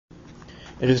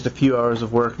in just a few hours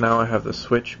of work now I have the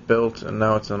switch built, and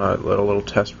now it's on a little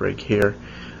test rig here.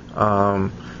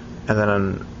 And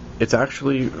then it's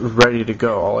actually ready to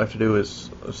go. All I have to do is,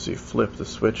 let's see, flip the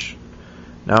switch.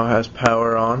 Now it has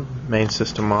power on, main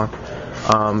system on.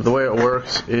 The way it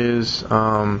works is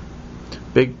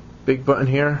big button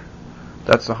here,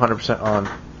 that's 100% on.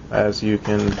 As you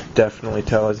can definitely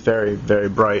tell, it's very, very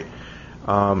bright.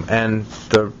 And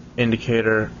the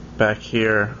indicator back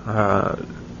here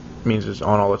means it's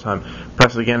on all the time.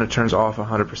 Press it again, it turns off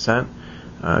 100%.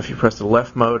 If you press the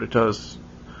left mode, it does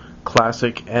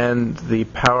classic, and the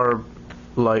power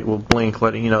light will blink,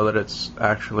 letting you know that it's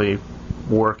actually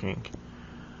working.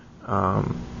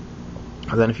 And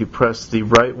then if you press the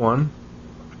right one,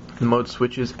 the mode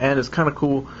switches, and it's kind of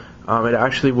cool. It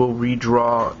actually will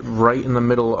redraw right in the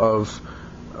middle of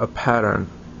a pattern.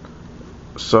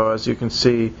 So as you can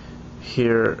see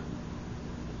here,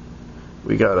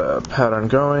 we got a pattern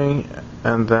going,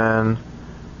 and then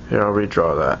here I'll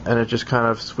redraw that, and it just kind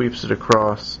of sweeps it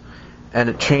across, and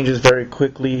it changes very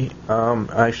quickly.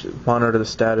 I actually monitor the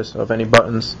status of any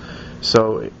buttons,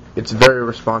 so it's very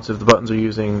responsive. The buttons are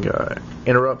using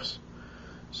interrupts,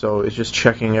 so it's just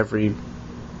checking every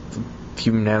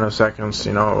few nanoseconds,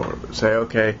 you know, say,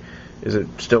 okay, is it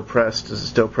still pressed? Is it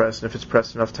still pressed? And if it's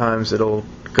pressed enough times, it'll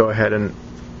go ahead and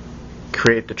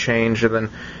create the change, and then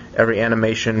every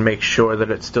animation makes sure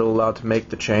that it's still allowed to make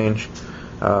the change.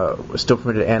 Still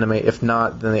permitted to animate. If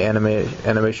not, then the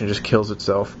animation just kills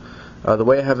itself. The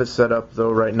way I have it set up,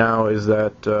 though, right now is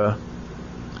that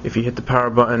if you hit the power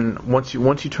button, once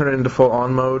you turn it into full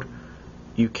on mode,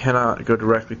 you cannot go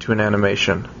directly to an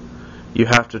animation. You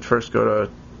have to first go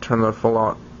to turn the full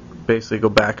on, basically go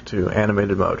back to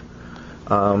animated mode.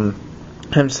 I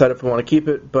haven't decided if I want to keep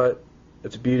it, but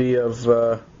it's a beauty of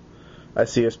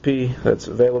ICSP that's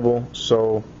available,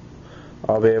 so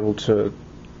I'll be able to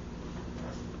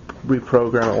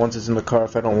reprogram it once it's in the car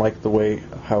if I don't like the way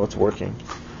how it's working.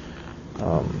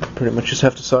 Pretty much just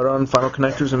have to solder on final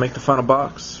connectors and make the final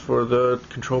box for the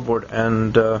control board,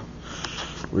 and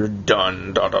we're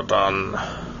done. Done.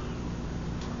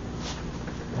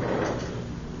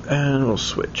 And we'll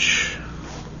switch.